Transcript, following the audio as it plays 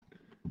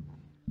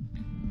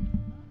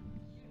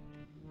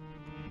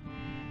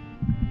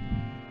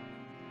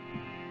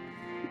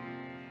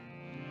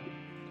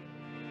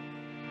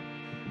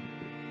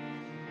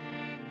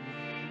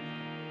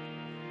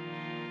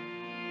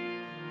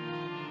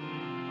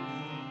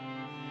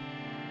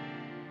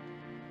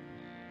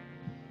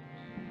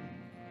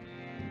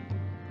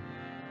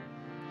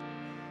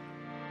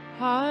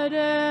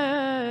Hare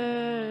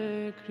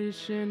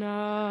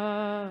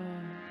Krishna,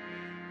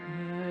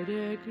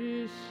 Hare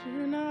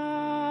Krishna,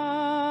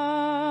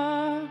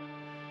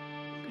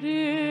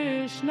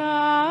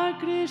 Krishna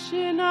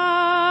Krishna,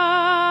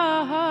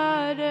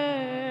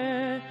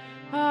 Hare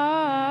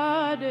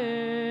Hare,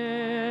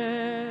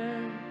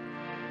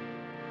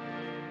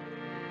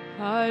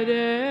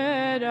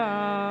 Hare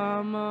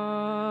Rama,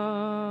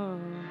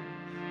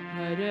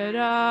 Hare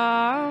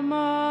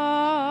Rama,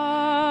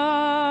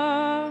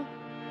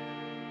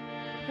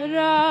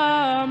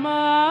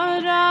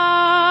 Rama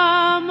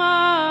Rama,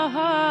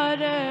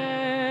 Hare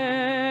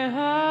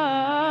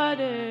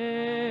Hare,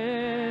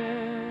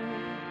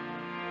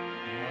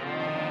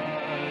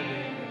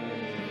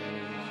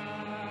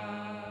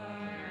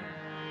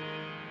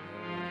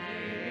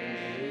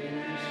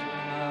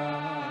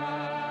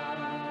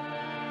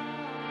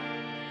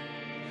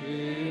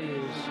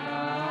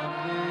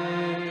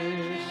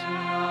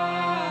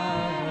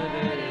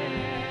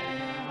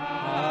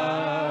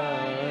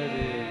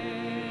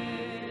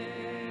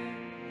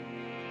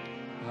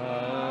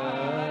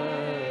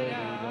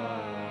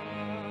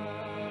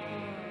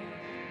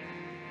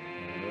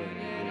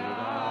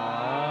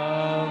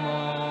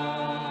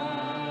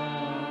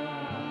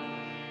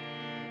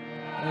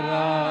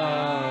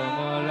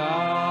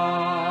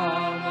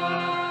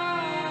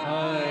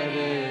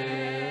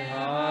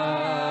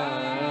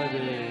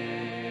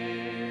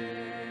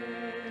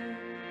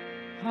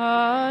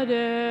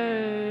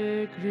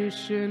 Hare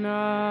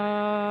Krishna,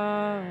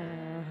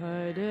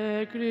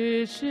 Hare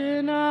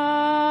Krishna,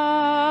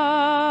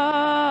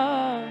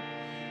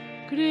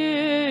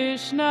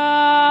 Krishna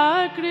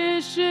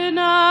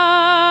Krishna,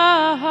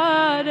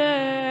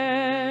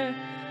 Hare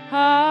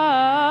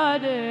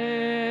Hare,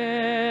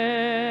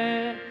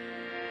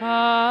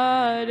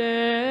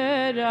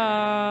 Hare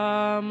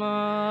Rama,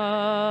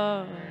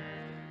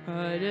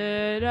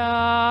 Hare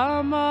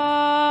Rama,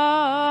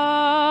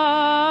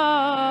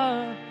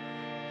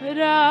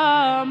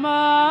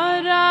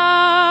 Rama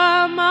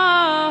Rama,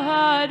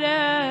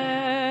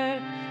 Hare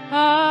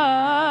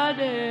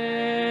Hare,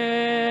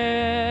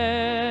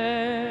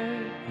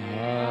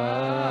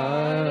 Hare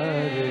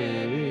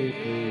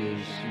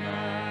Krishna,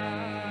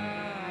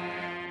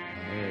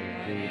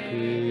 Hare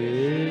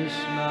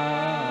Krishna,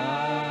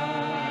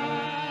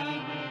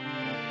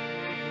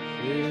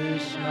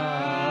 Krishna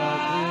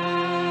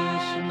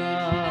Krishna,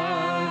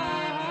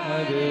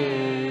 Hare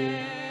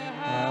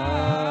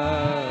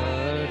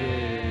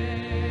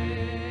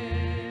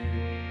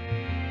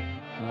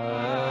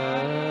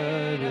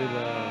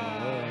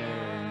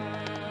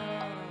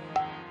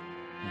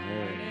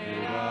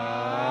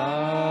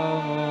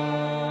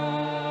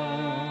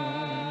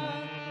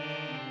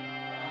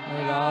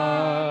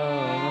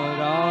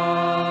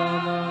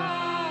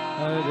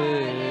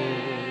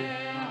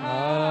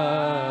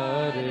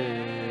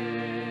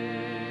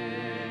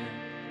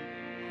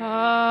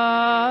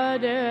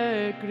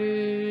Hare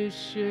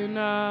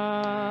Krishna,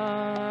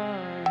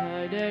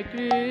 Hare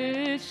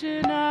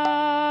Krishna,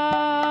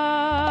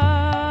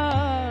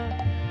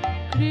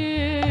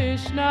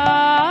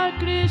 Krishna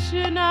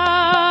Krishna,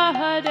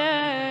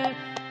 Hare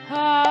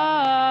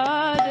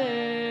Hare,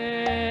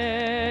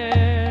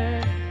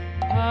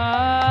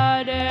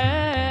 Hare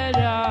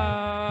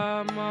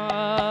Rama,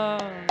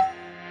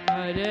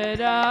 Hare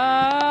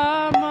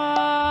Rama,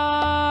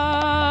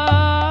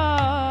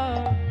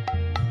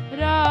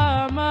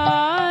 Rama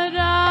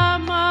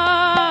Rama,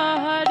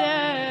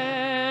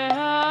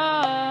 Hare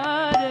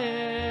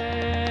Hare,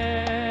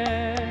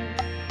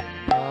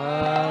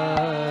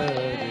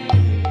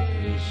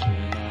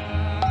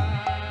 Hare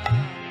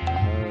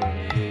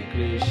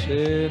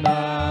Krishna,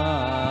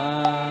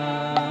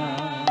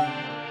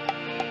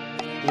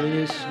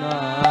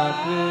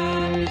 Krishna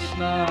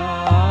Krishna,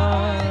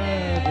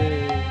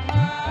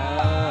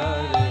 Hare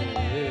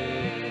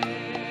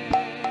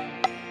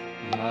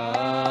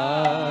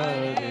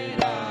Hare,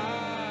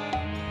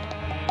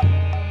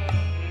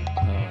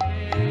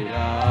 Hare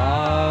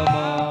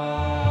Rama,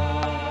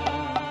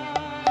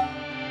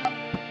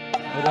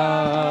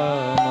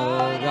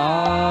 Rama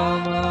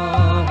Rama,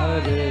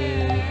 Hare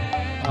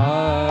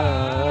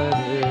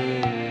Hare,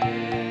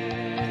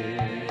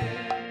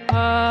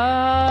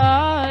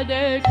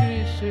 Hare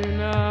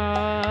Krishna,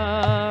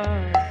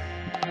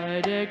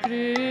 Hare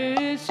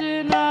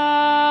Krishna,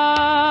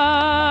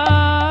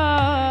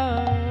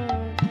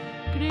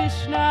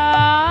 Krishna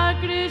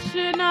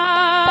Krishna,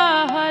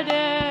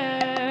 Hare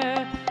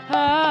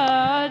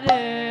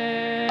Hare,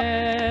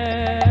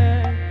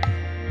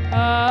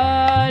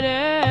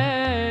 Hare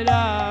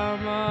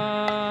Rama,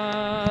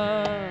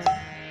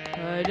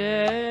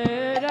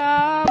 Hare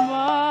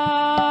Rama,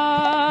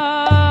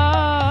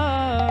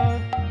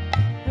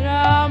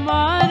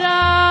 Rama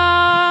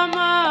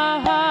Rama,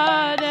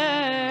 Hare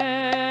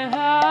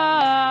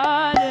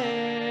Hare,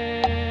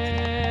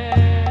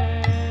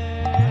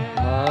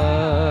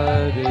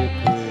 Hare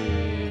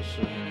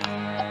Krishna,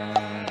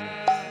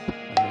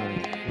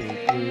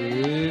 Hare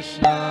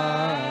Krishna,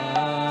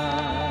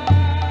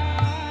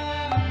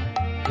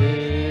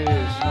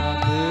 Krishna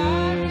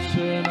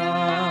Krishna,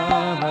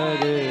 Hare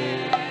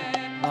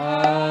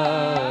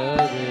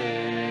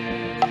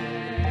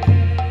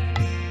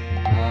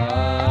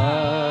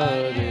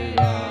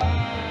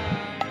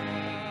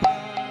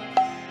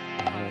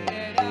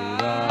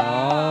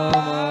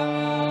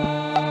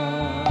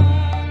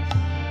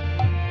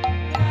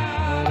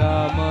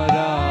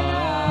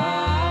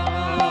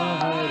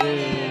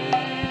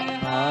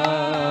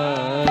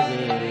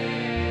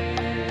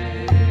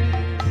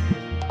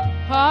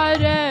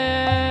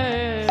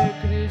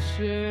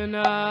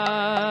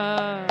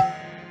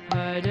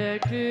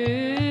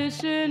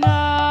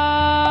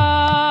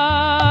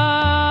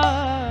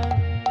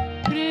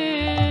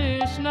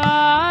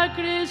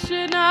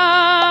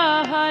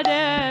Krishna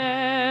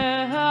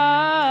Hare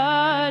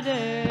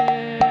Hare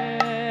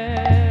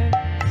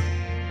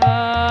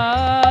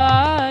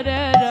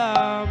Hare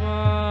Rama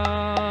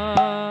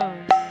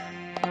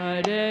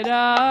Hare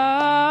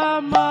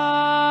Rama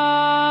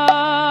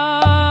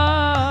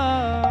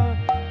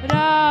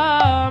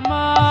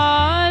Rama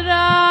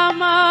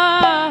Rama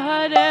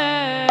Hare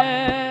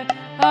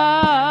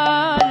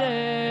Hare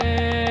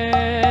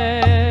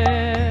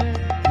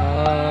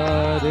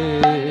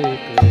Hare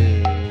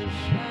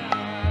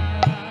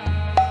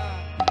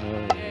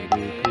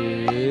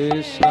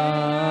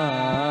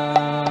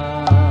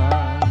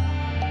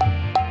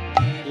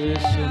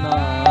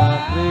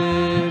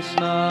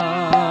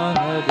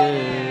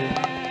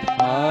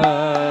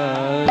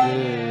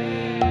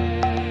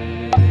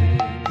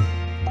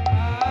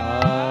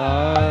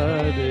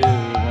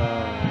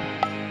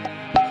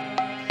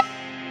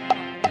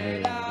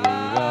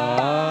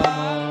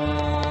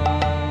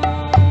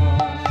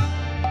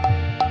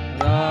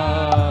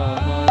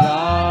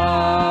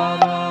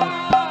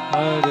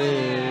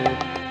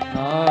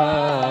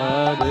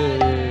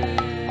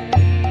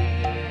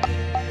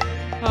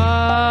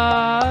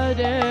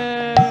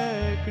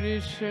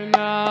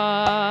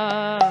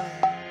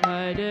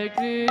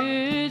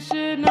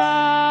Krishna,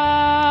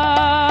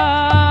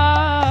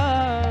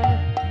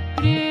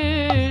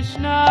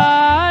 Krishna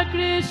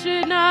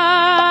Krishna,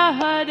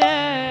 Hare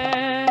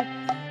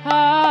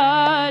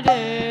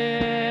Hare,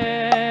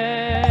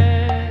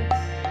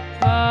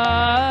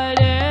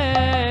 Hare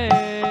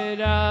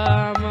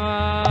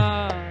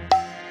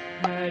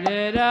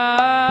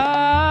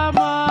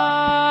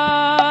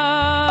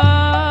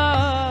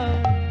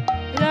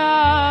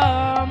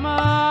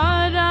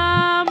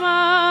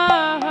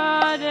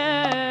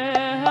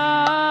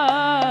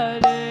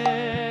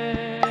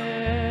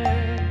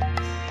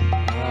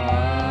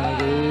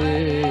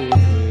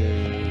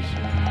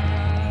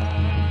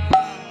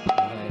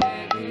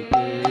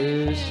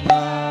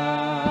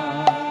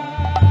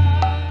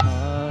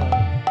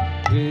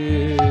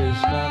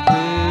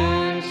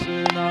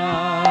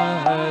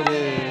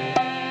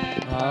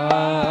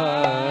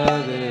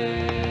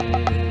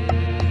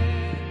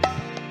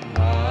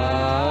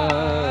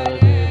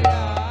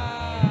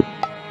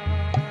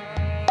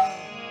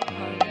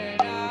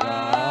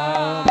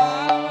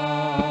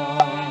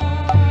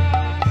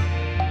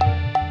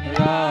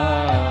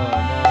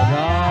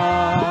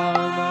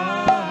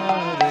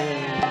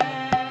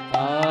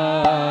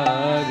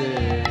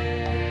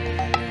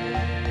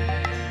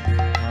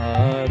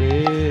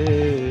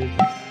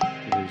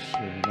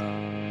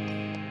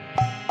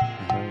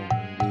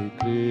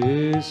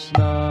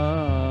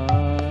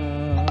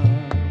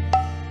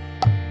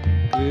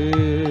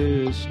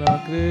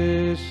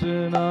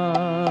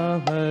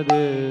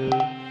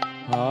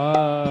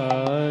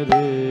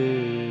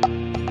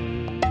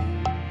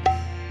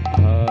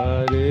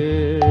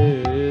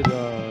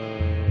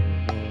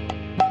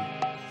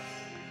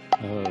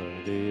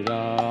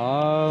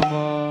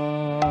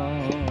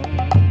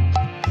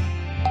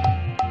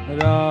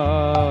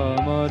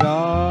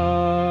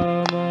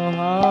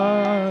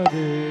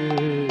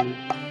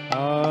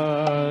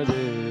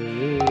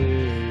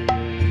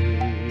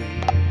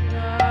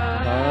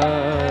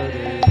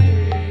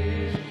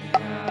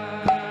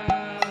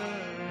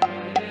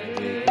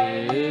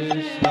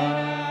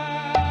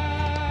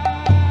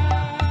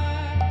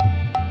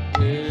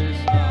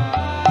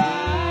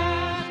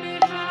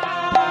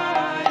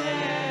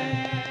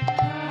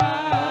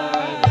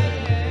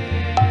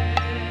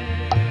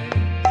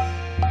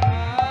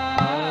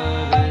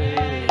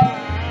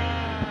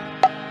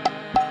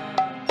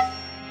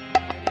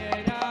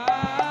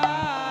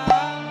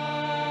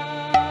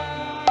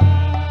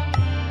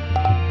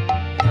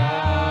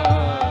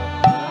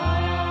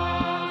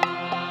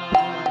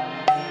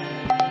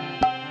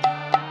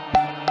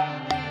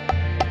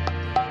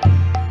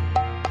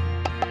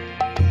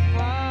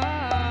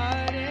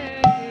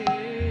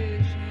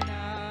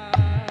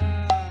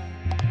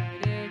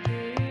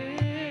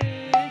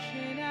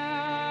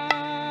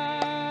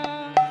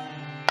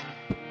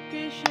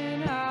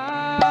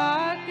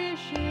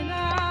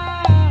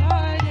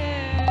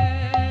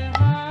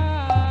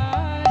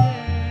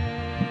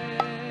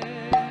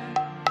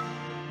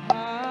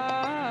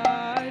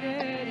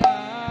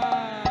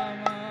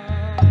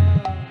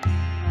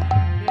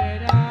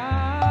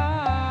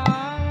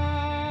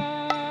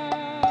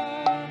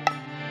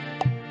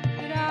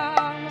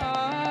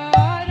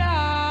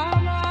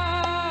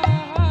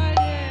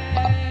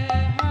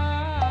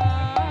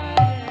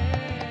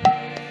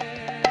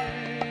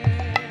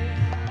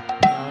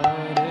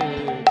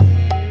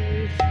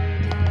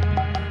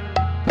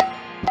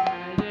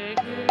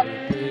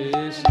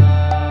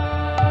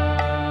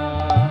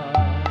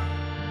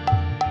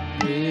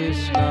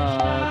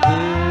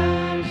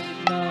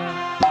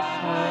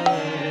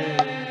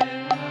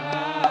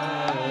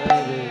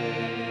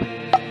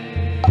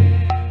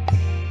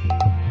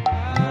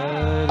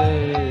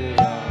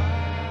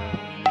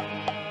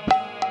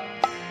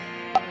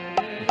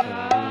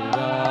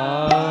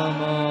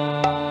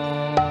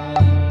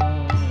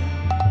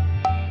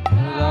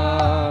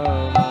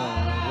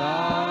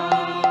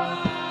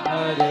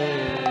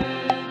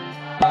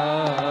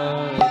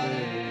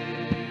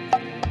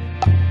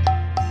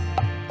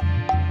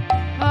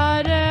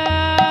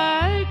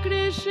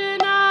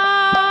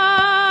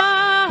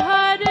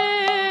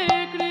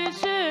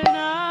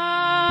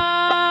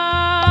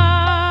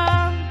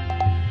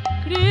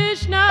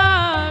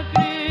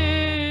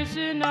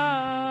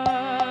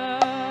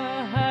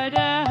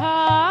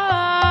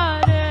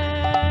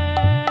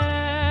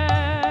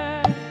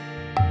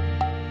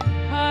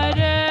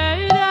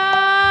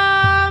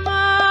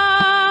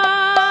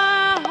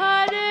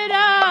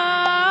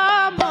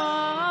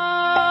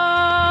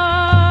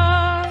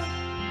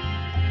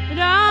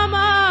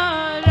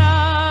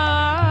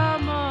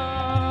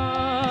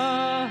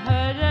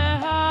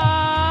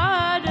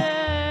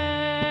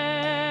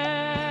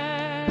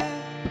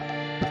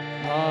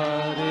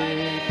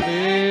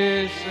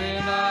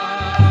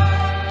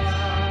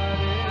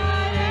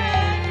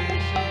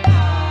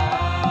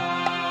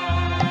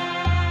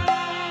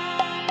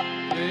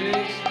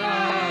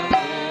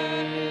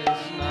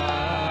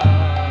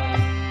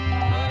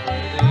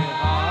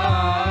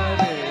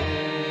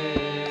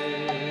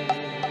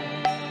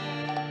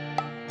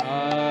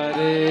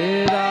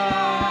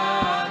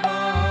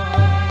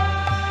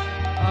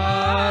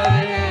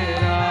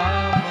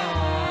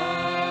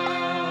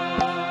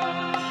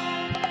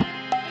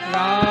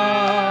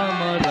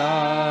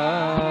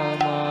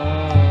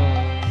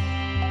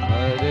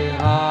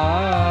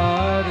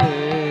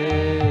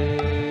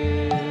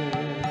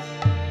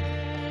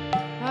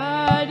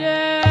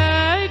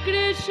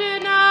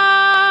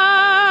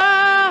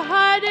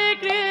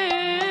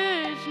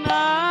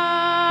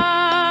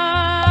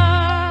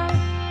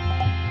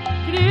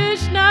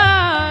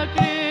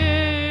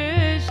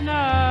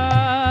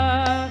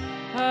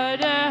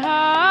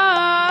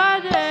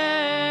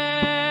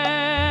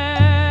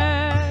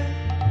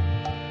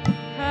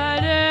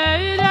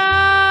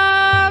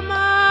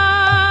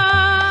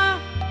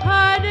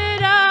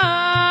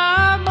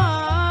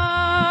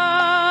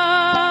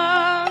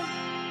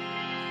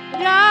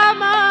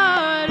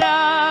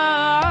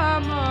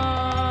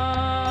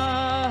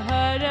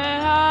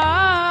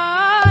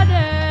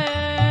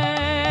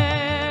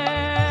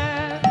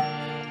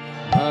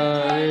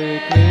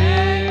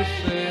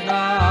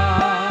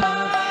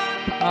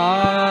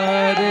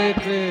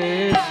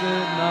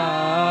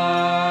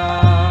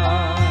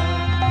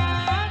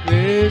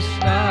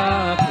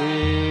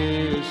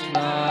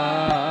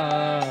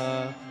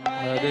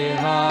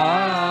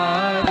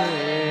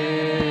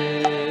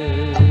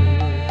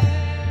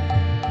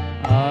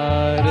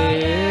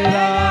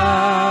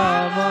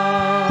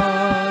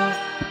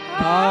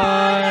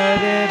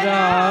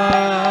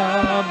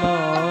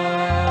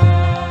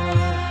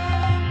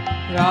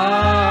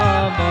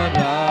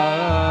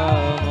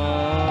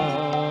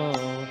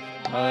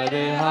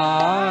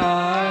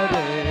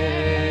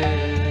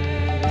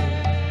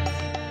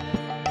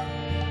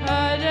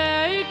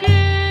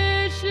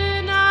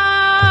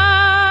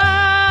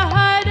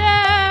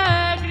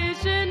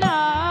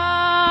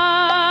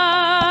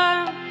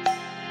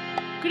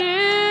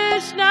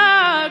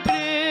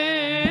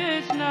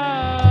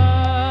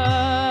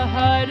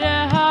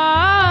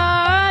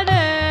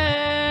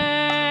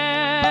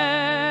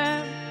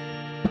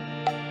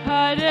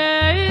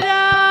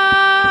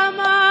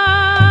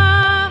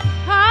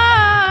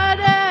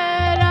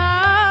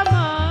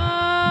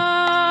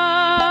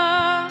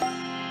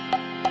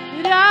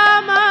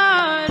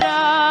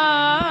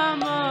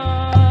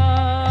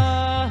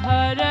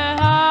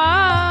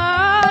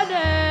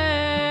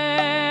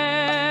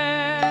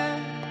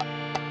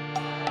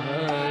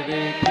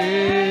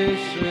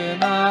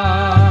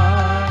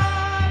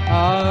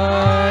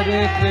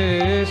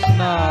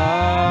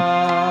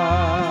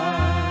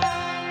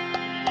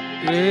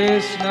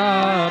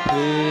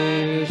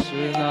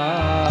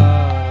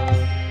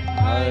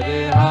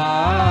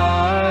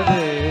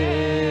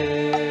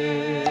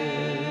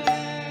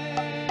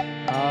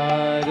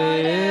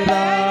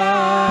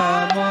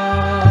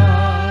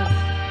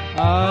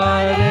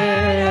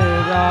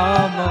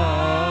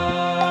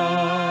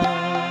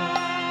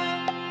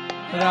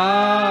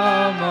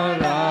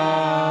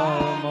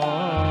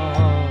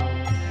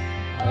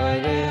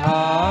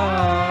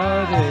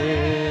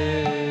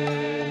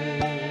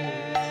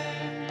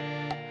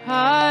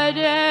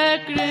Hare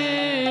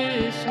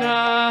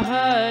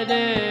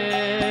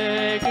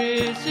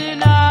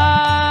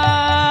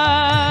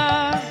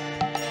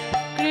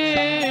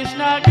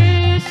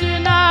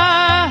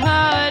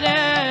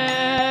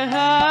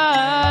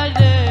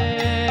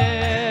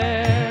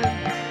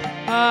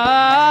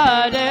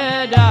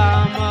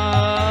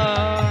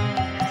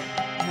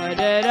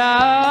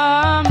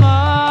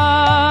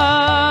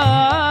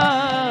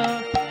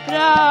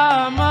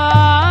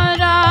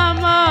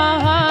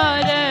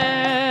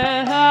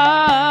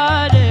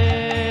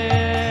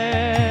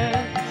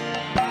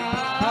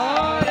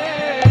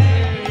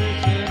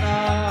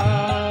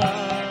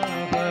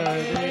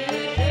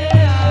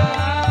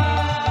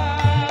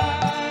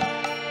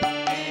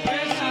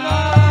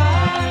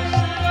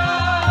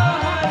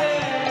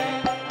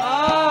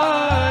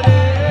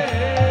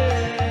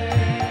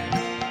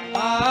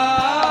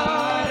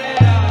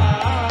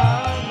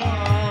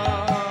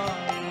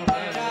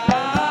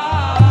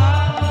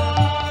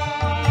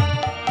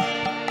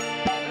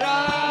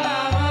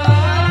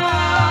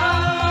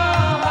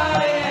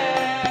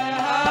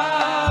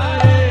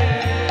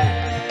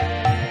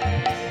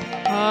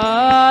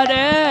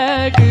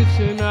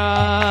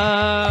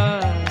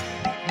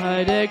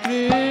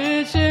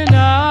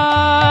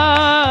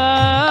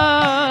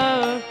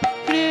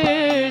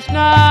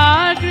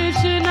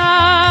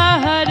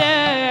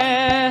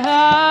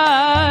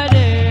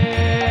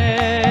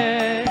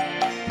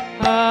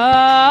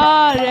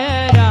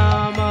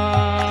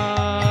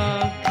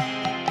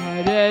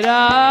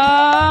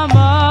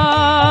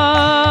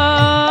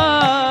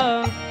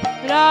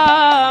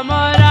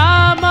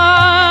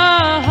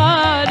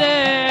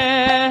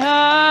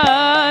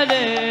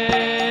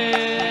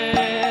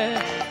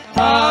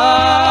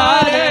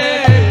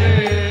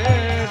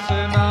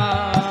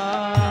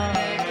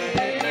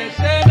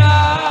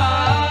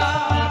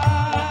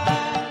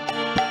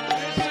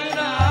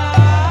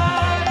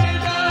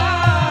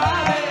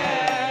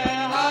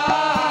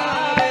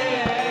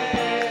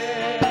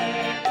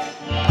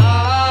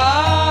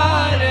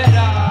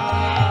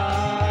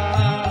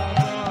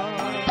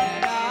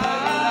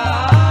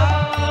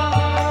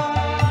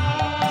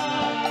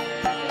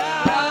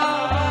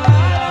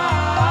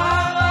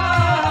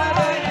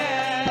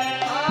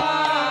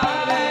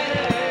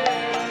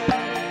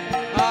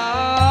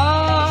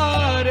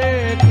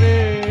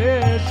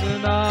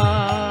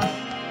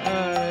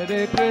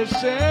Hare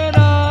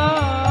Krishna,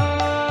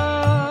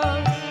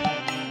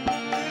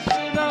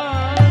 Krishna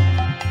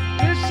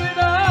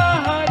Krishna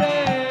Hare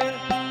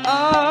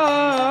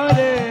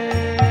Hare,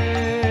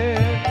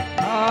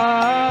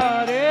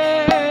 Hare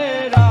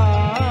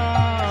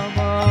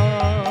Rama,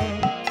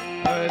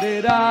 Hare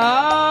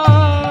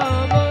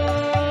Rama,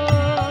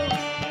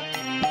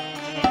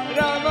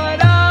 Rama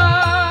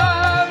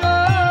Rama,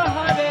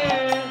 Hare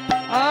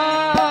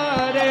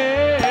Hare,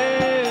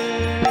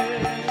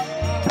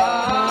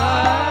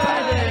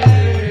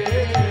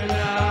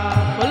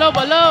 बोलो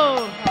बोलो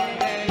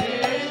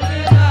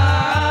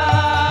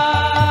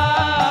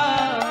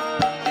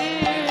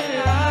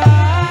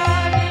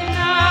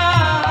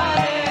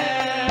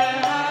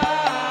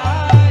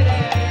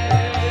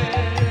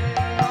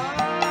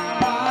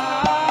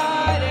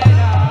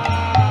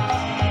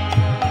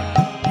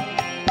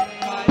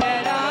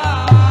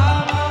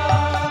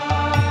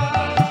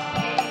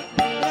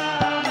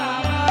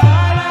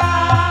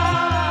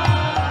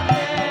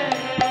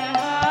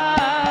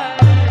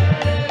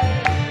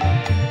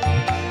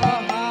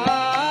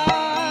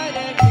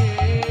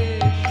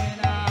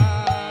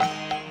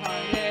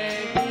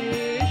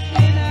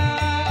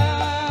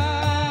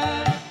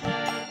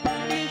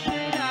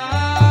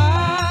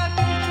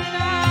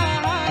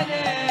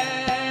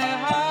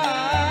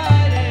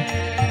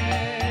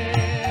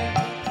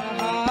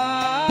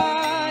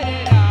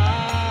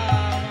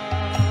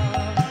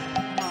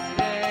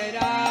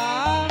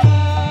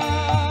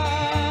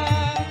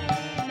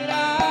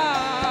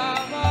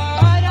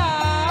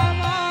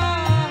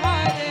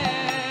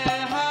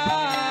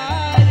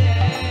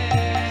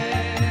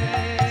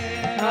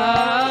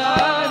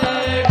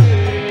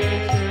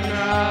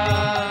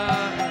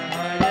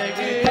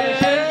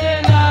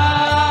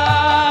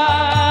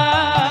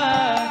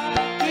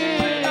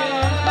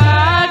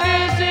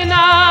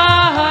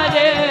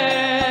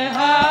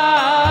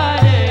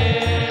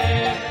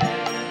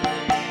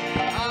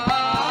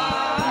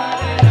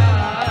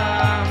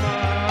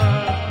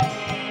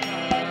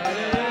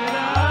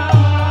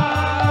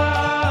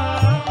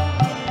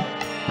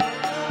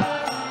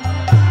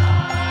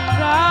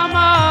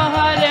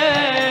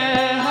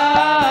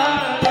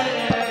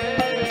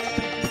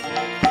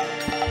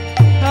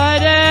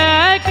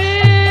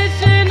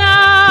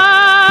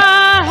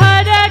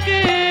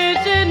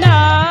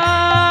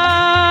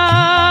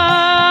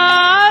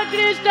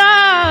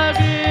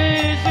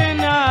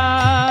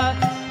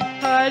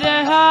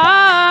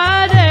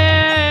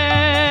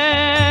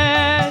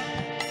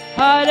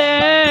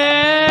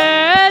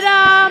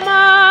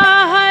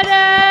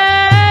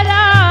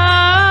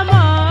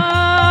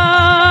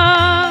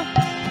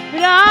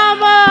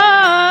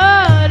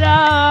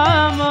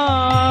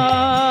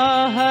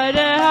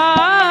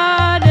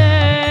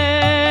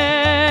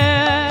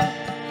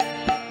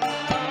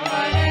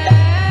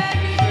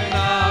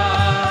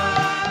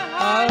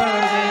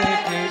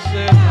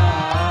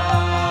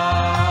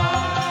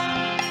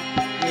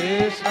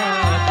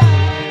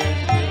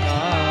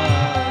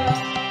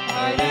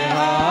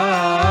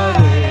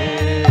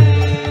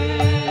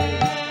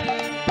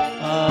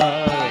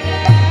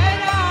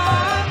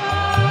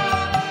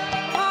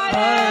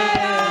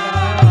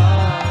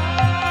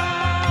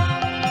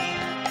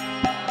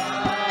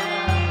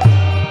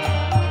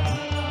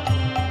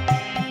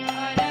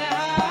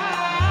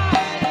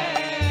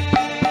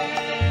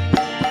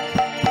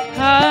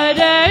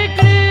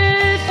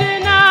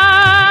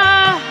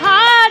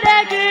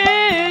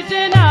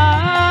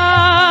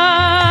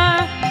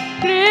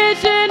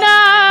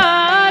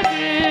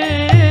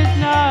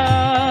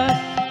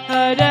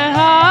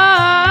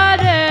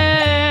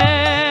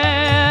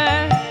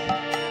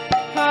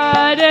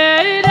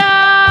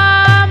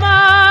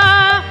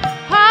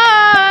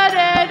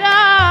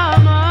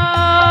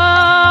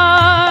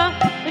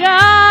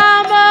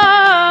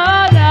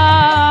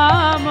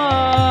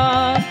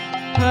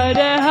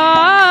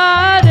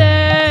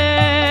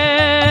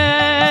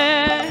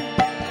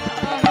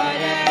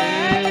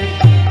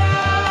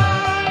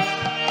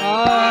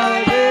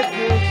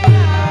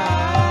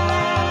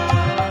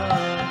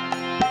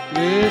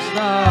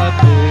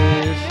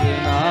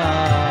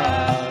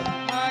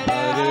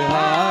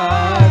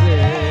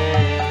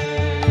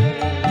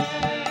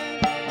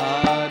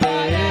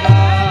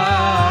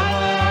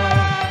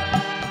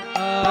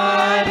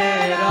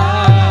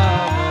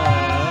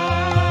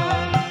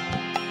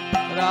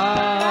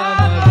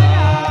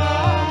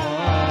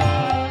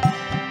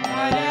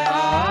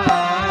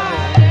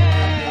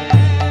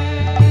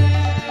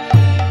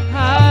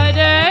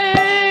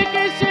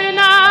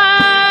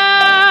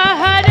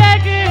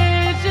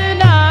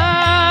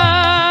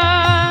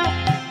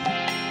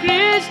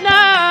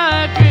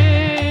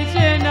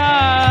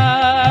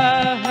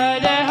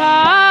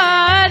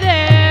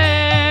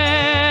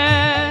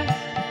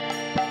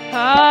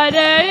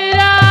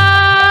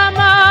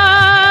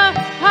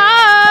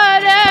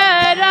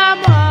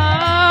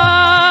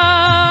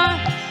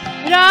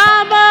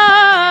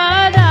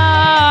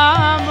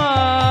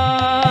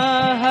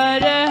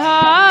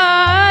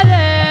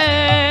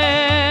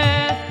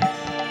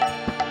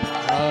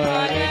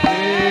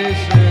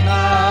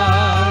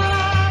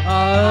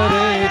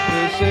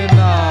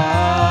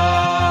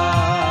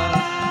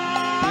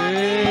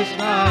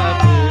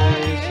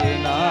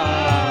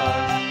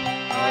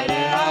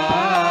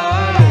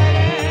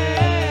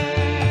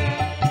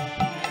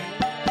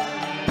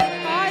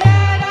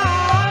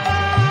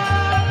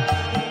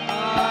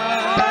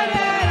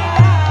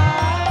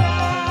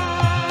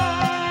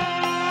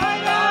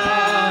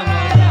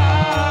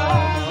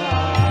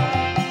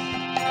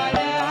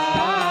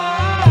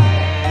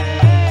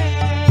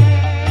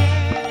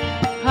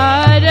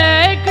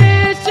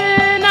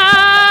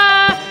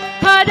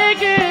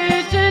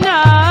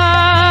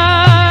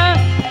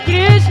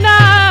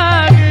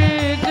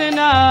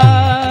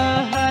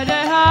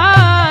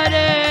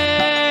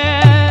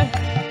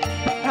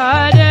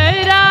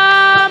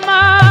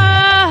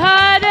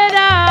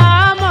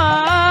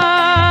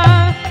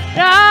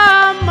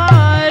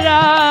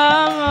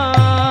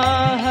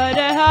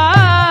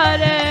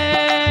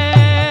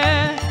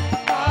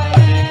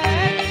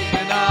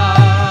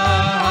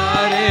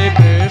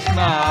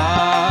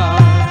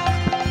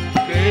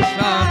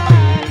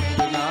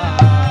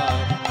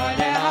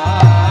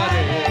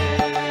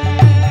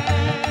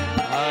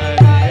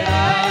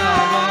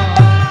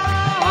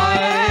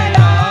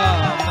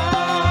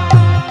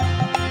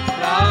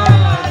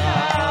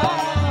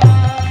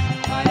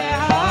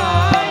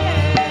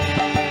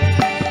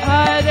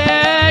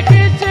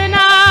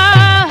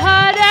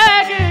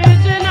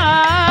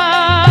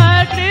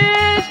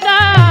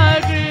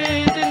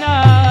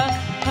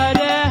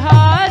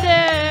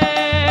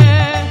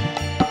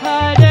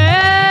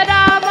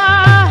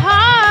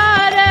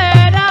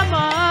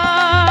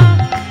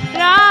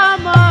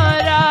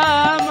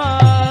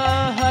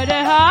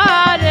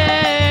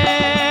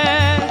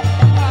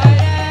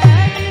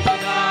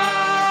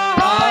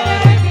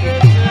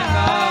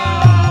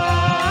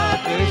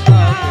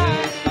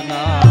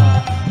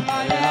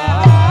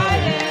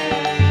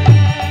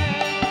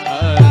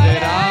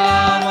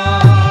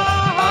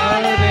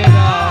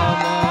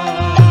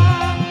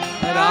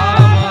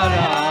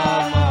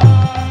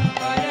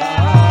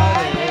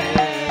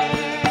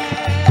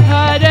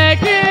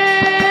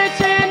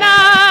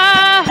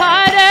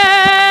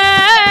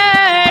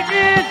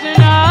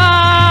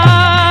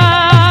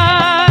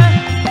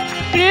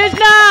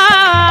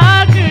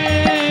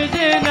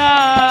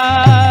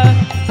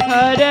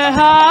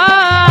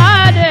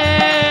Hare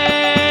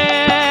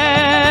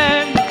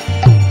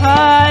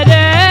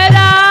Hare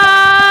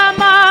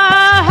Rama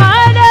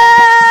Hare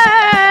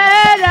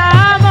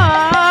Rama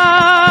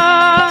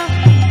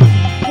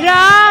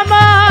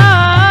Rama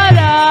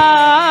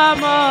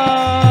Rama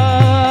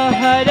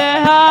Hare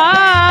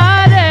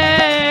Hare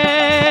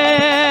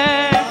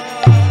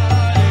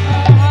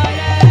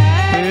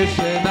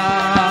Krishna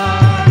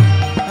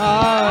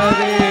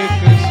Hare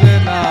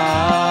Krishna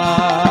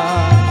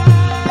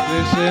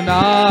Krishna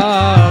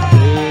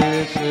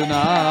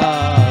Krishna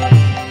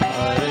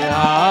Hare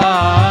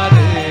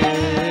Hare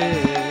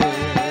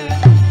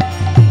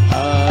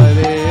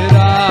Hare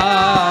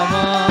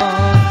Rama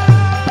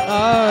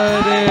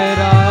Hare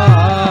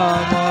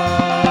Rama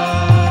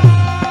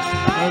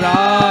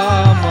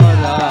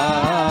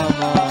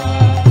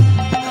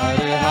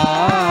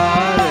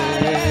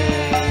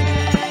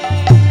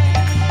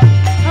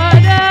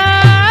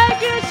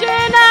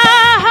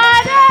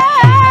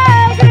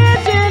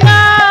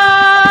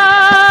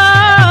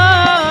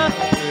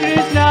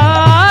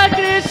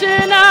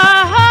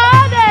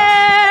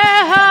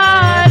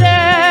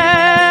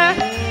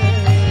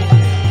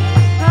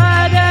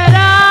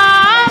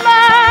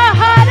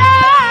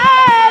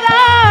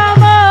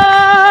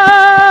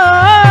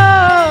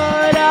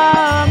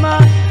Rama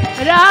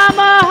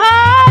Rama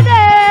Hare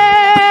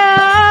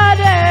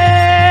Hare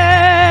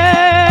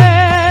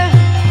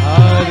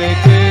Hare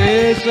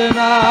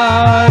Krishna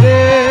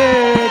Hare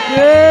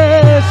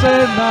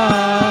Krishna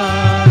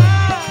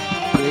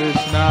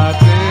Krishna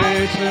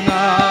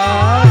Krishna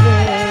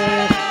Hare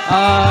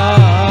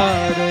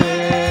Hare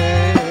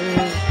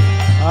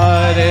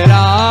Hare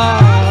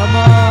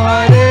Rama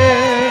Hare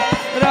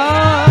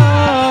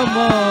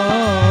Rama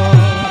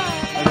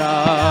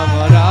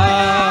Rama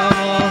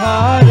Rama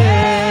Hare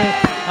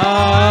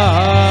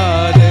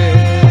Hare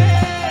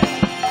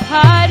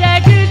Hare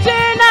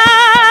Krishna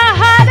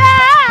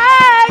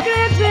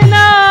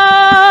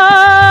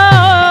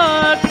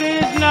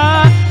Krishna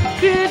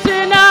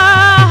Krishna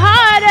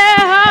Hare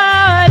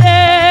Hare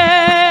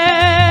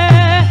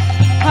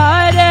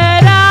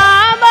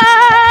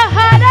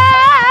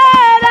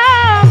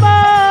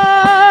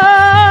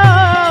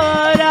Hare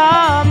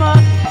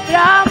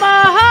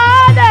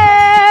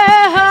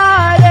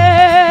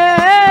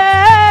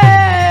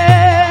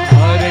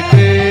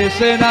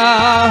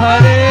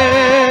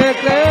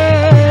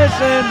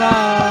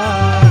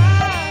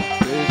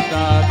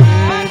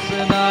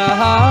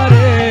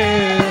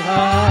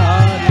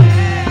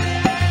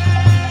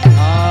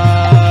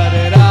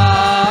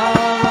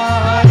Rama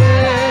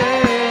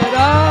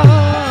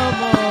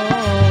Rama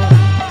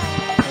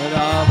Rama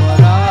Rama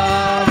Hare Hare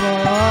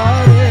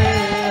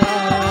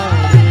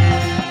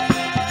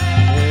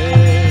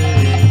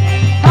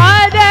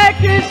Hare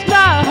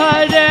Krishna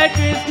Hare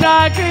Krishna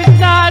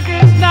Krishna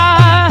Krishna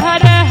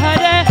Hare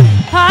Hare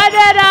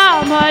Hare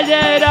Rama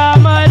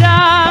Rama Rama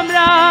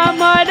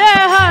Rama Hare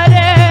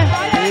Hare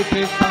Hare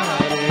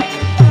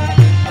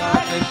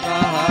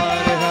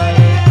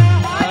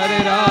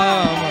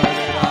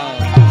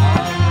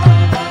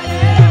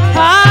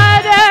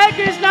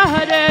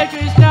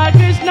Krishna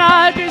Krishna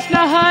Krishna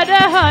Hare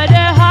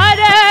Hare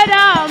Hare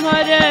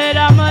Rama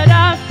Rama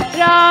Rama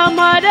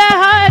Rama Hare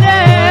Hare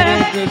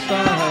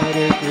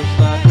Hare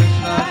Krishna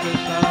Krishna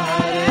Krishna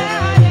Hare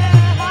Hare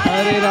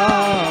Hare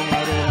Ram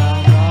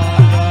Ram Ram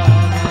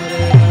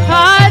Hare Hare Hare Krishna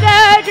Krishna Krishna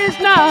Hare Hare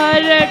Hare Rama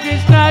Hare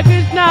Krishna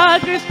Krishna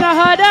Krishna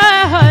Hare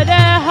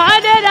Hare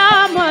Hare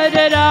Ram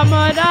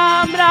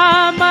Ram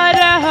Ram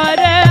Hare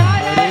Hare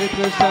Hare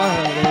Krishna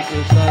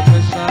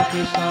Krishna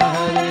Krishna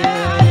Hare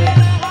Hare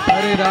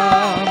Hare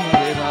Ram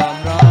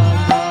Ram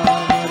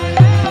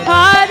Hare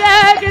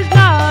Hare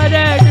Krishna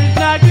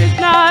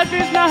Krishna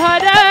Krishna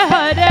Hare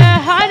Hare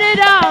Hare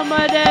Ram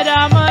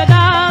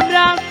Ram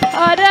Ram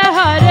Hare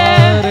Hare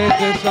Hare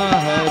Krishna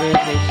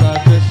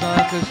Krishna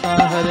Krishna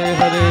Hare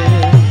Hare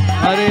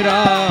Hare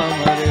Ram Ram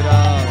Hare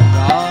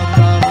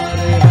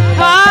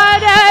Hare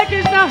Hare Krishna Krishna Krishna Hare Hare Hare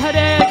Ram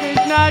Ram Ram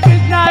Hare Hare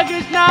Hare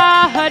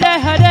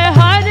Krishna Krishna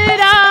Krishna Hare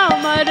Hare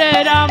Hare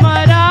Ram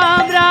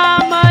Ram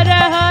Hare Hare Hare Krishna Krishna Krishna Hare Hare Hare Ram Ram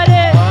Hare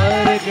Hare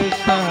Hare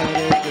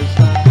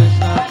Krishna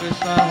Krishna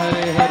Krishna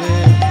Hare Hare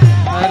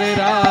Hare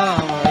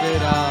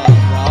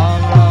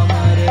Ram Ram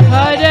Hare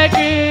Hare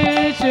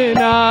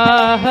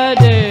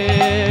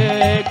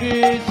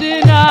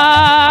Krishna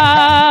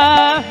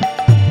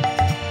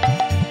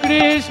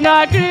Krishna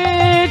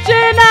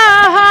Krishna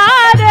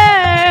Hare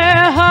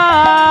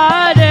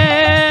Hare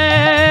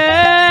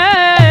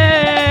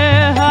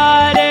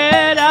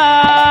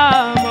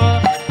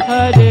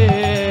Hare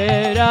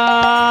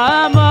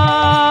Rama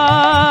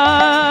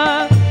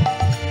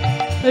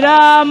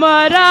Rama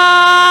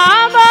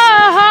Rama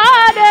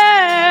Hare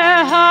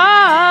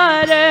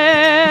Hare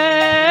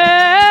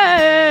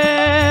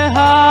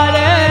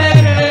Hare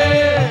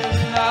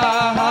Krishna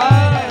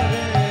Hare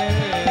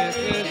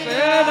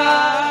Krishna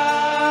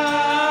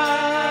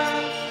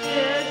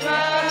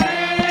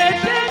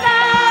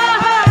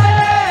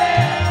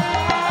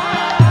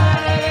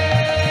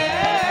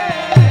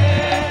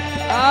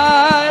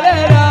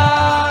Hare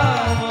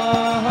Rama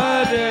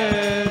Hare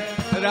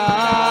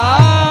Rama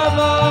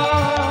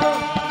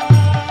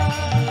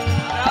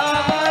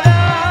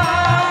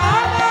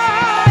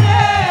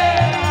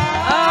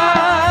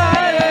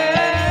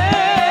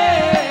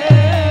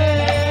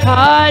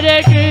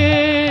Hare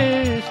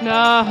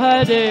Krishna,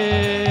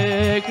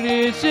 Hare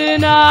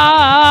Krishna,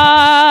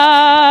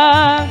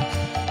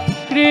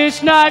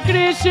 Krishna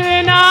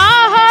Krishna,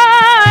 Hare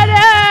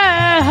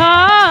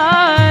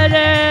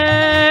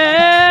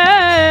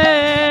Hare,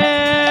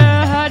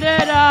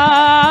 Hare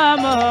Rama,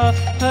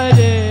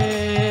 Hare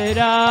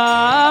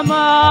Rama,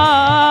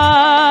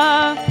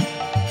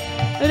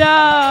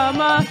 Rama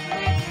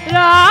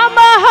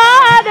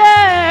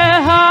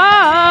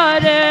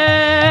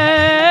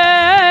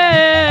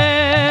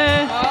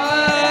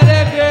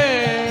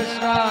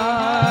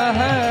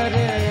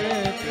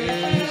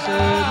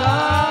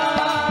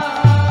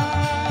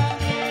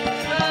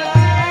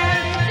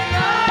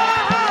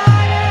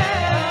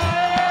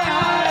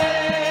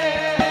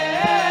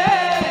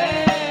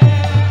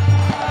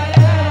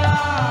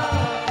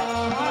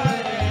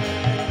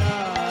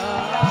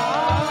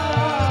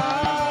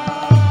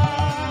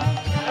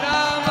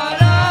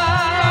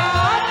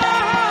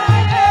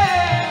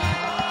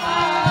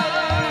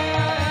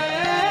Hare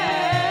Hare.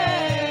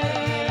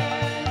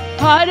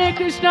 Hare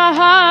Krishna,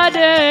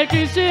 Hare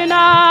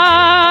Krishna,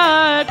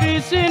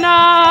 Krishna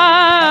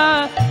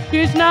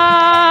Krishna,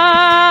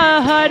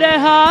 Hare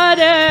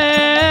Hare,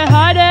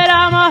 Hare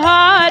Rama,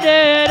 Hare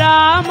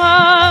Rama,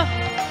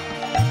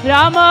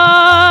 Rama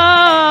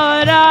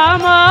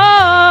Rama,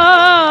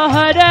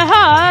 Hare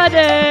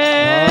Hare.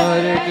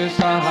 Hare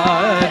Krishna,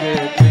 Hare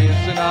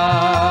Krishna,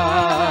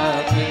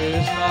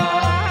 Krishna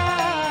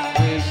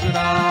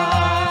Krishna,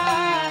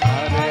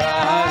 Hare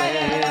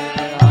Hare,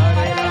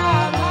 Hare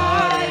Rama,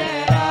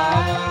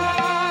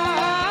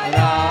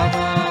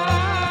 Rama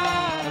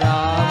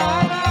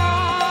Rama,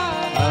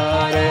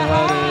 Hare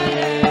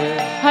Hare.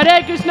 Hare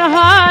Krishna,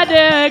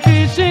 Hare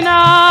Krishna,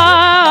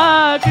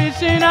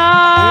 Krishna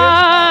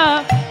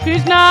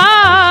Krishna,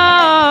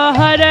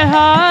 Hare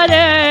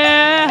Hare,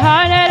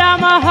 Hare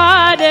Rama,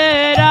 Hare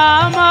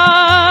Rama,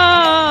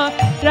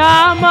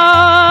 Rama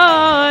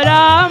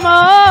Rama,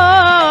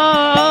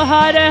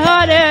 Hare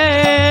Hare.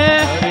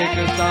 Hare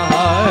Krishna,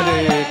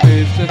 Hare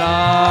Krishna,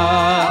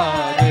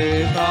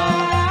 Krishna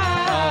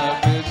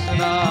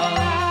Krishna,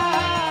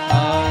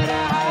 Hare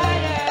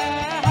Hare,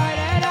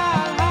 Hare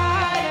Rama,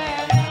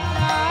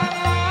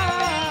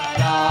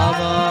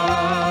 Rama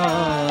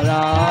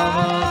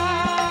Rama,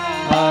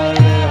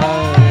 Hare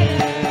Hare.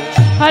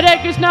 Hare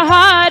Krishna,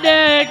 Hare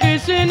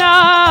Krishna,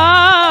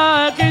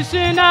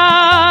 Krishna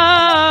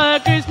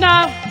Krishna,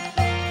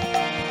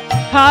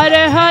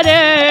 Hare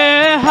Hare,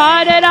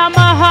 Hare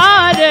Rama,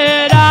 Hare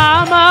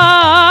Rama,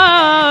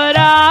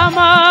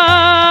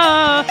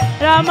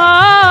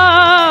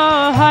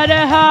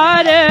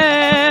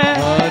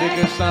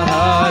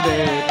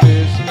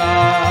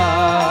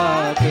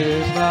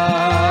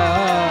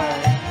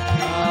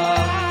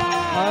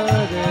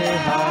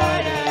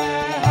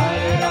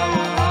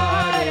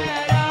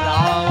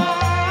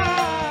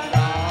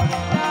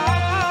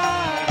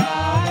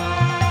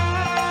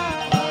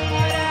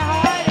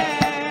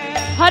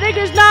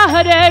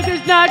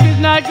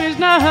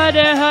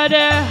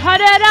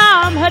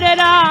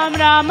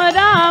 Rama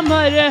Rama,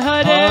 Hare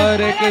Hare.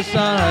 Hare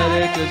Krishna,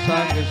 Hare Krishna,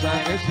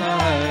 Krishna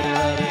Hare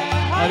Hare,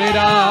 Hare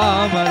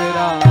Rama, Hare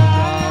Rama,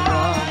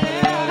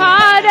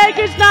 Hare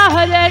Krishna,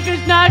 Hare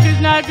Krishna,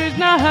 Krishna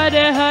Krishna,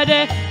 Hare Hare,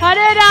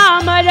 Hare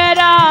Ram,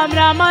 Ram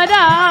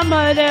Ram,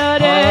 Hare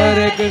Hare.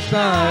 Hare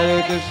Krishna,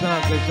 Krishna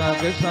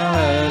Krishna,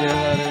 Hare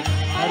Hare,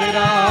 Hare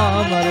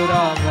Ram, Ram Ram, Hare Hare. Hare Krishna, Krishna Krishna, Hare Hare, Hare Ram,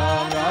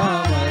 Ram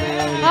Ram, Hare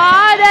Hare.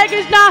 Hare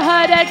Krishna,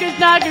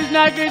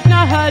 Krishna Krishna,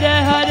 Hare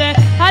Hare,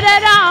 Hare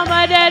Ram,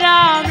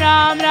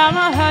 Ram Ram,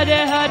 Hare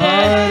Hare.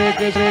 Hare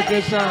Krishna,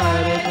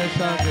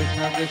 Krishna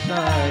Krishna,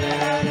 Hare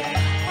Hare,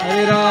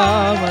 Hare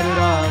Ram, Ram Ram, Hare Hare. Hare Krishna, Krishna Krishna, Hare Hare, Hare Ram,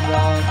 Ram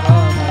Ram,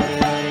 Hare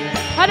Hare.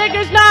 Hare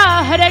Krishna,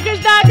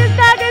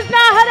 Krishna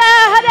Krishna,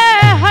 Hare Hare,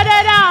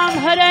 Hare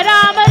Ram,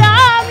 Ram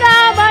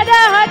Ram,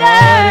 Hare Hare.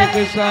 Hare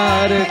Krishna,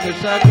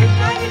 Krishna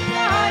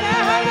Krishna, Hare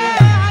Hare,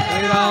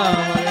 Hare Ram,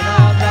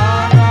 Ram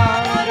Ram,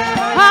 Hare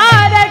Hare.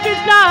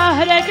 Hare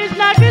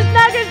Krishna, Krishna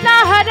Krishna,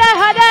 Hare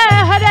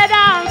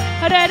Hare,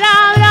 Hare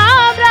Ram,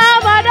 Ram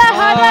Ram, Hare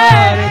Hare.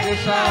 Hare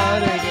Krishna,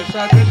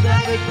 Krishna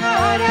Krishna,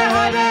 Hare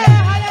Hare,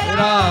 Hare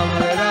Ram,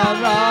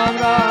 Ram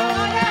Ram.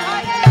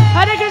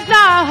 Hare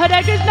Krishna,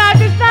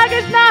 Krishna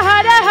Krishna,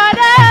 Hare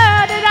Hare,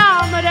 Hare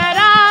Ram,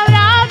 Ram Ram,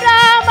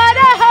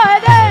 Hare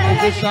Hare.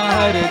 Krishna,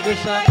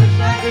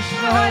 Krishna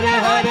Krishna, Hare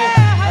Hare,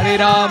 Hare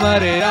Ram,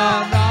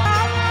 Ram.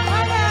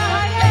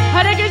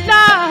 Hare Krishna,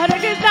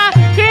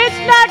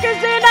 Krishna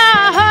Krishna,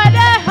 Hare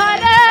Hare, Hare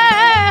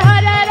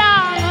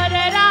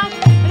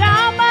Ram, Ram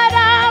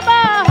Ram,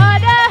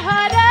 Hare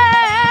Hare.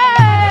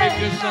 Hare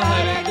Krishna,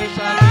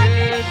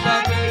 Krishna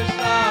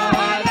Krishna,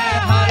 Hare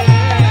Hare,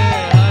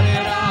 Hare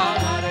Ram,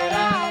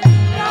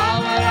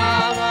 Ram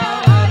Ram,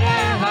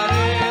 Hare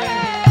Hare.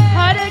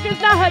 Hare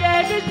Krishna,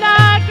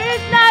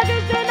 Krishna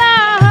Krishna,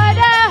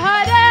 Hare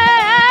Hare,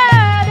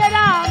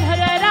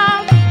 Hare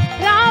Ram,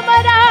 Ram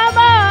Ram,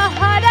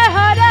 Hare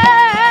Hare.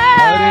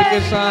 Hare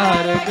Krishna,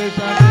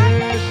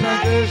 Krishna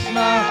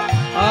Krishna,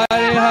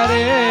 Hare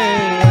Hare,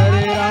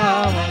 Hare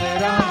Ram,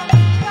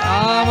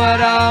 Ram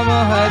Ram,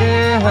 Hare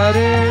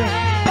Hare.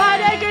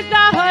 Hare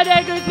Krishna,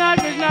 Krishna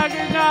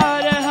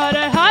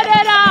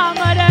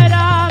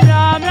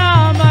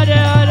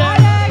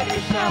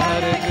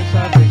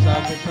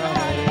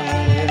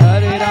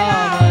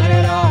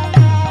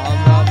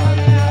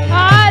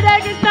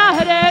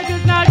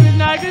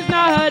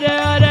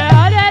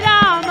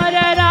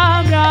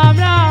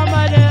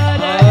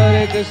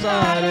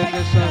Krishna Hare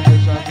Krishna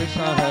Krishna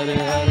Krishna Hare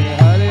Hare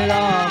Hare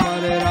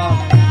Ram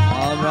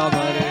Ram Ram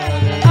Hare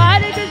Hare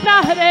Hare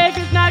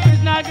Krishna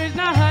Krishna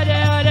Krishna Hare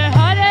Hare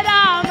Hare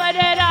Ram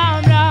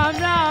Ram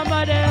Ram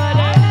Hare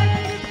Hare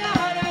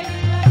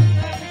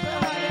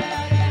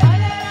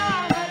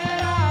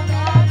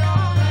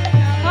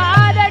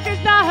Hare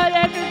Krishna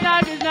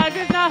Krishna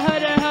Krishna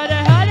Hare Hare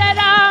Hare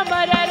Ram Ram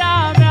Hare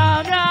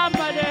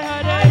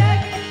Hare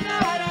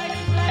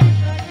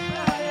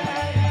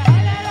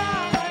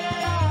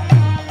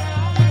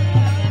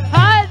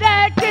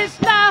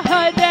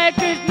Hare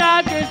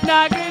Krishna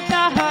Krishna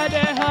Krishna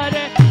Hare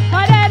Hare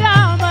Hare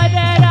Ram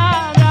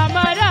Ram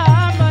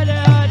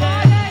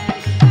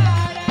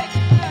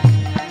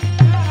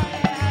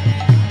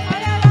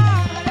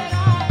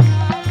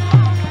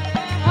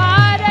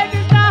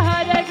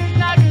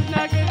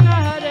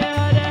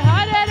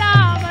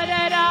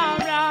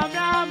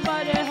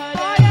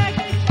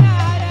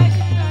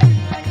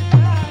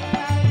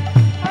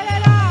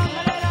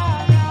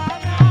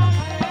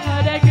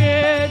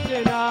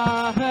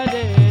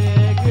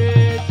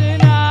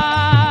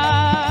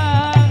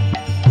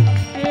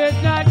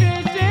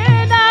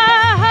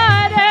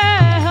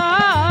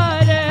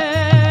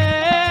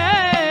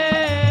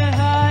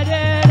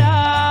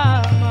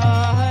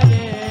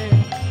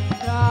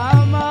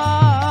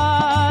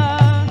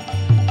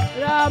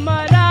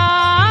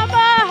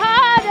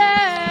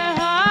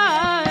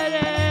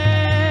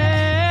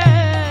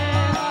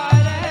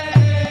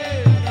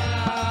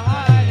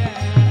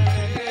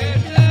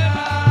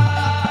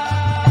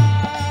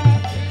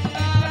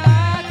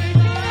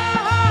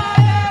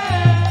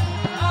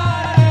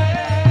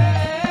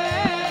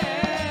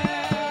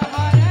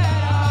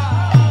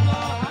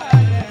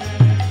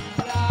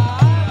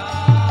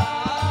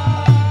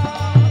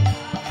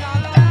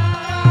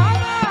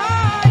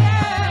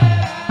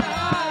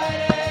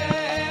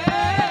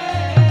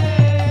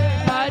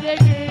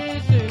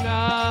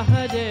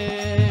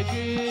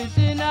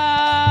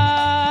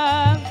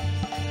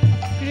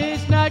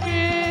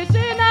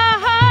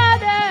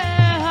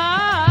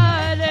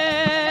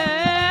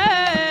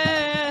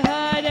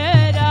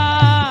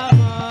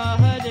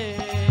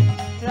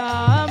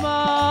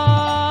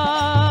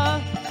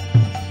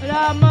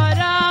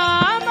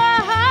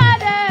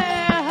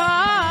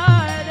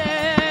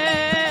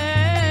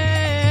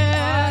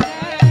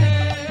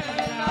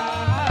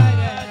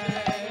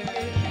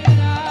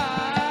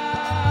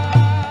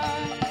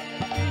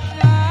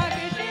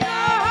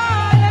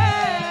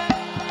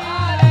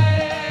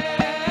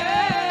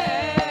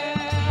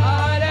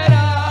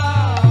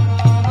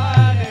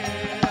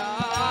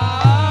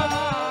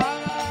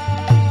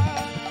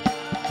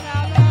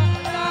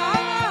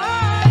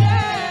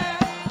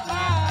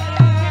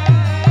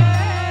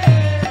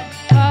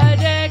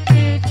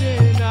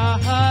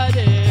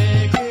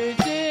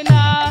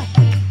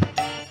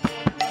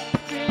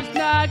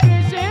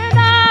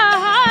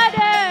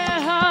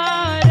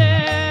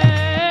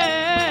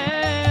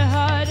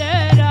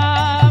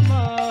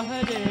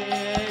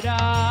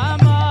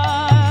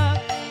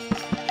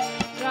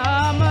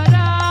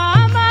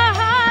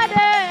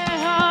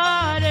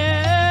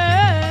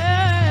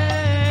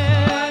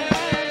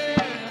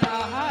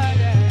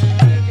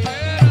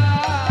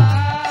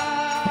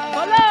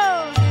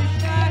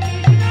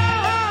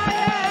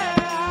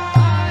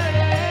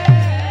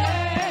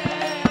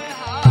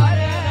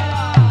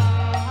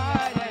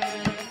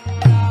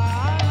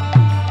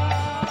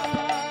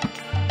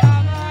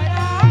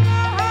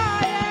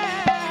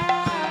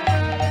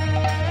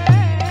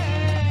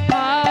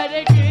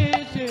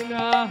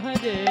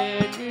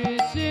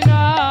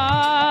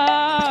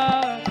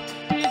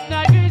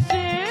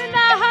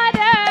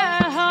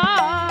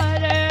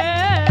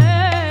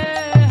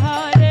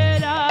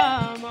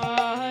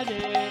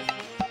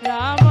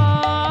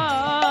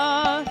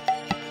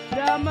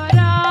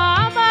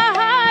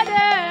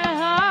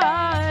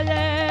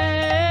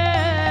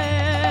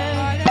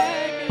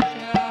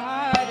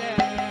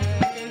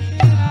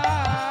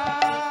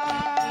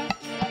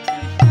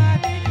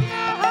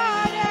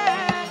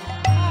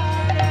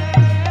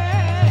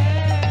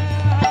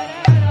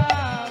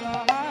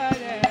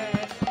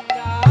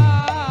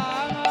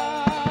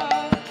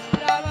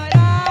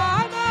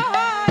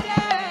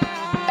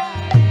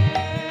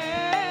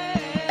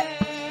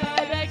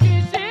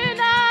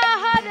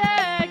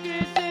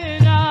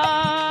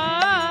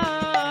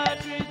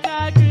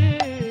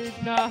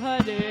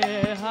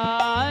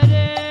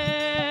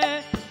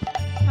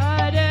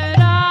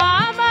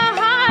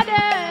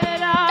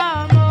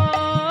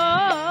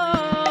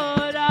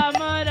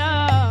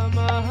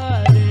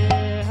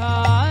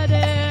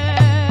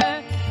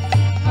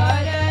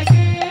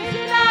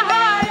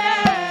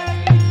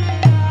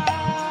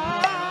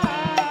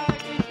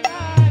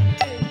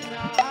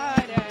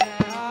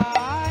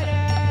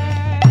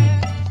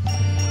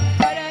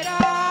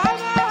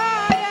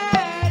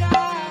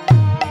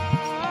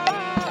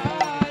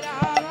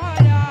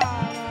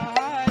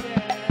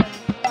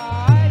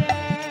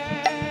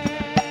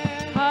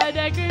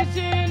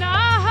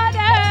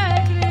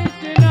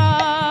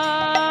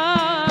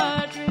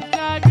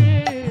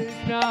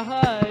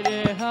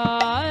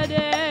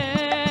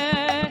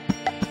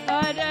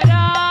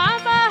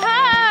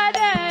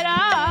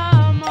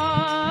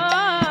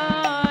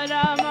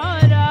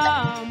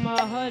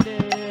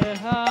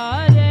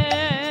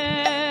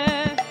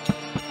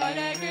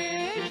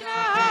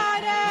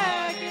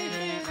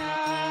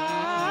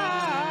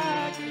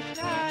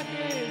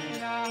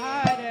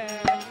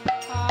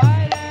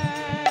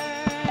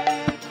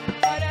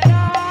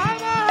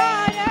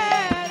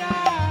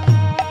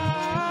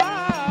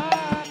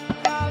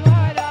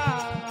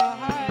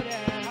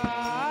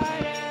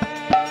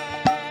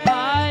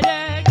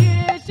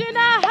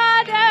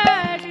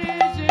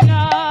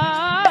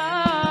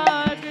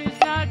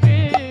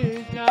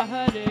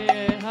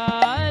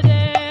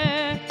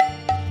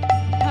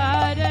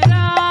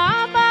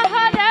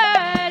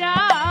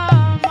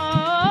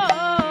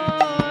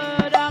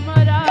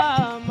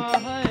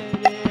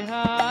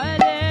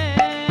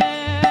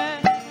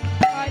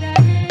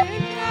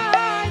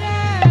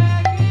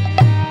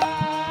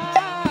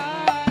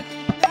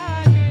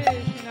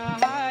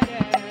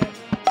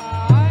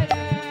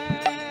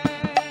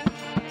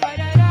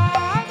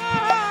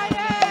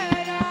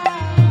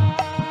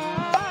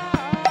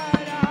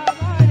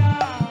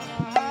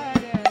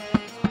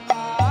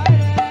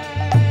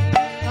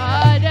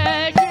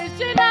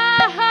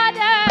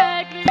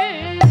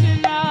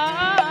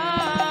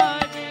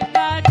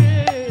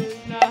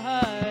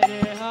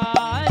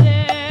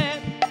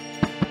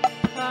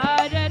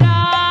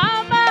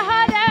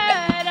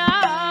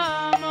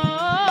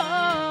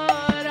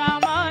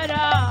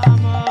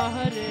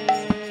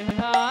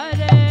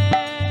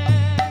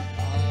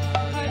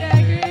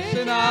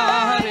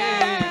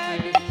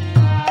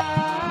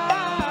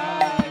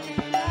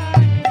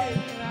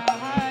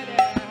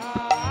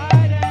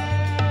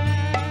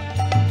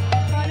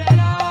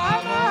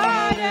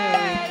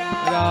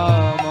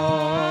Ram,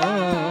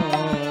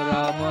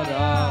 Ram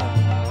Ram,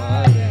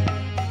 Hare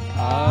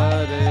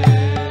Hare.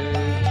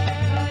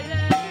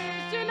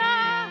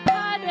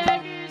 Hare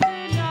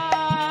Krishna,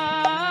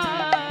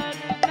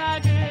 Krishna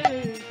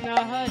Krishna,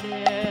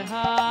 Hare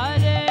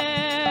Hare,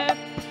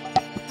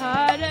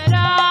 Hare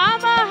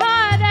Rama,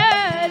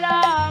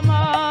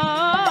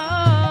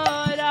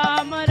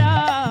 Rama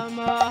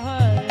Rama,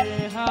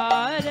 Hare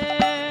Hare.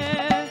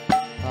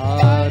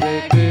 Hare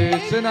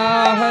Krishna,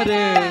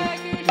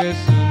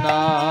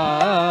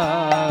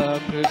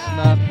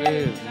 Krishna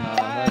Krishna,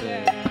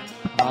 Hare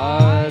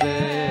Hare,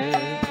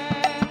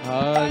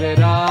 Hare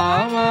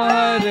Rama,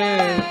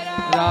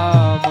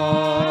 Rama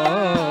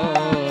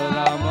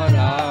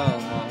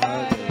Rama,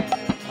 Hare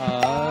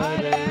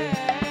Hare.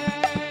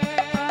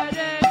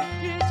 Hare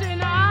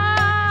Krishna,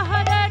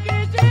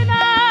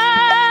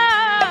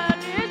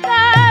 Krishna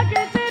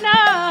Krishna,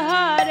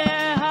 Hare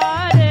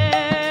Hare,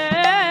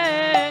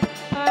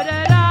 Hare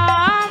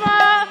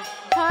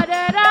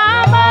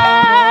Rama,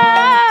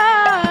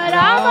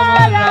 Rama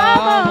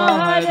Rama,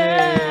 Hare Hare.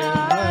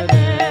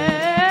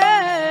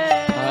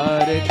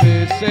 Hare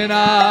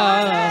Krishna,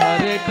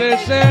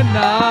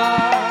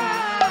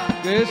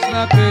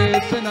 Krishna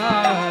Krishna,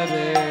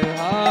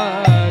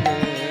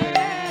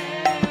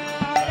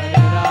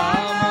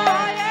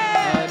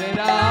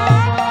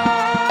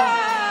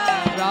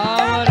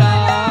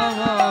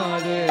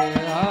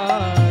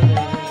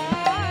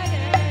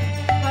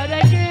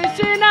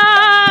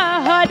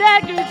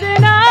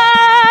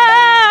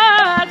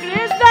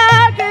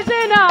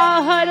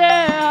 Hare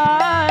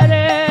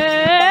Hare,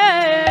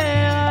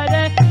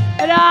 Hare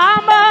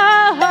Rama,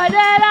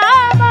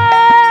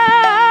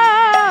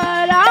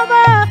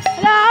 Rama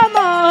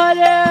Rama,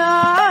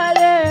 Hare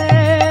Hare.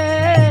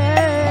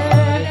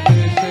 Hare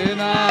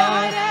Krishna,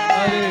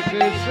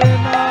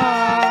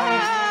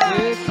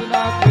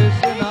 Krishna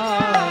Krishna,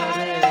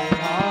 Hare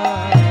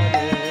Hare,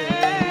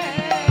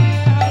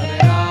 Hare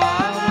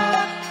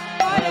Rama,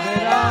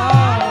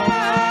 Rama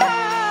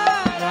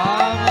Rama, Hare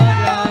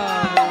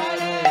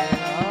Hare.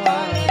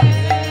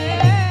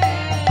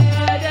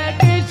 Hare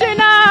Krishna, Krishna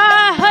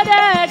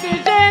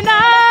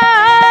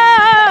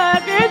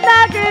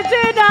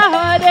Krishna,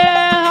 Hare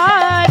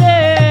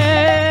Hare,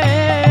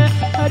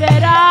 Hare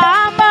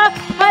Rama,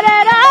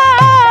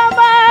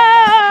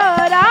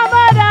 Rama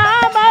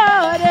Rama,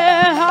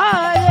 Hare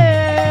Hare.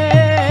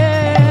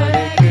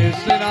 Hare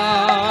Krishna,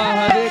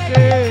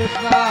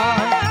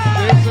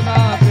 Krishna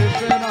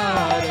Krishna,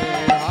 Hare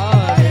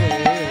Hare,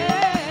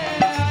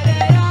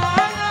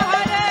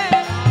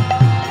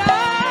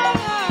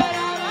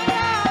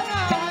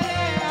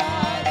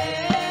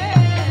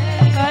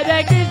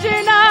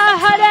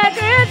 Hare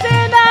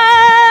Krishna,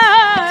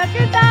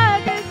 Krishna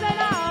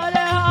Krishna,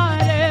 Hare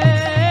Hare,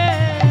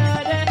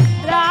 Hare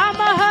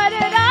Rama,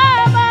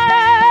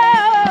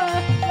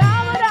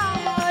 Rama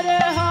Rama,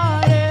 Hare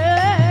Hare.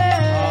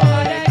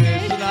 Hare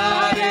Krishna,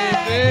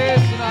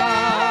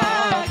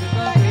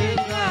 Krishna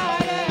Krishna,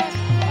 Hare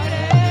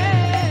Hare,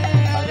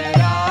 Hare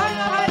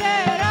Rama,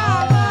 Rama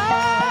Rama,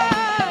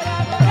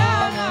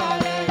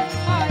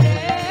 Hare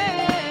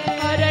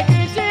Hare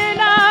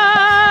Krishna,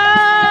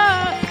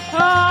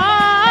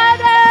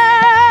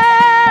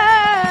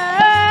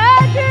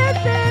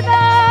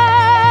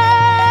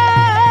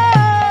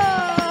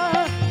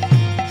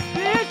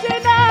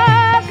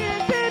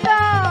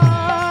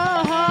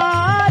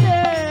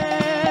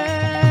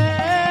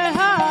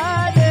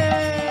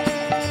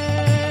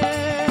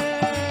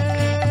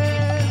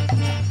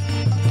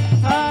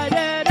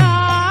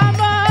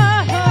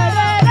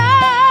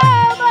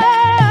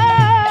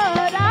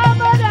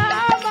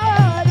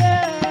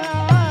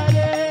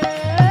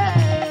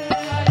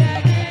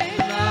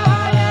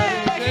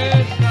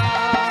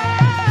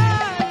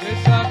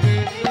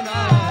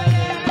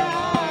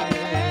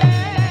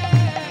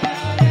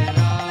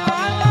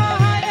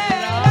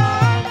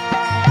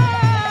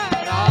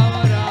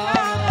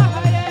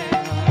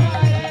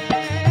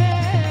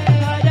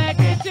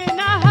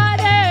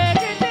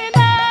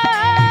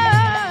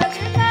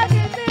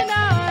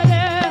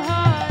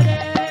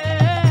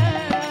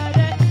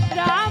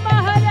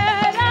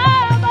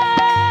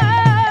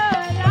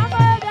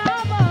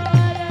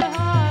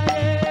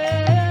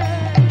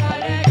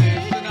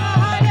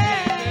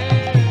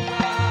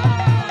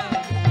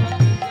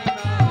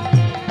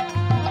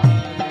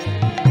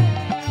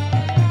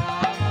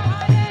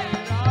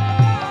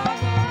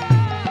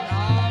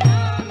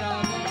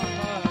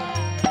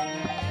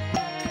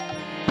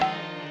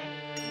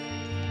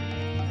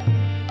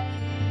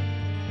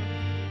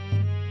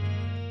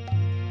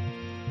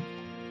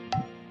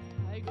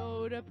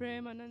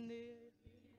 Premanandi.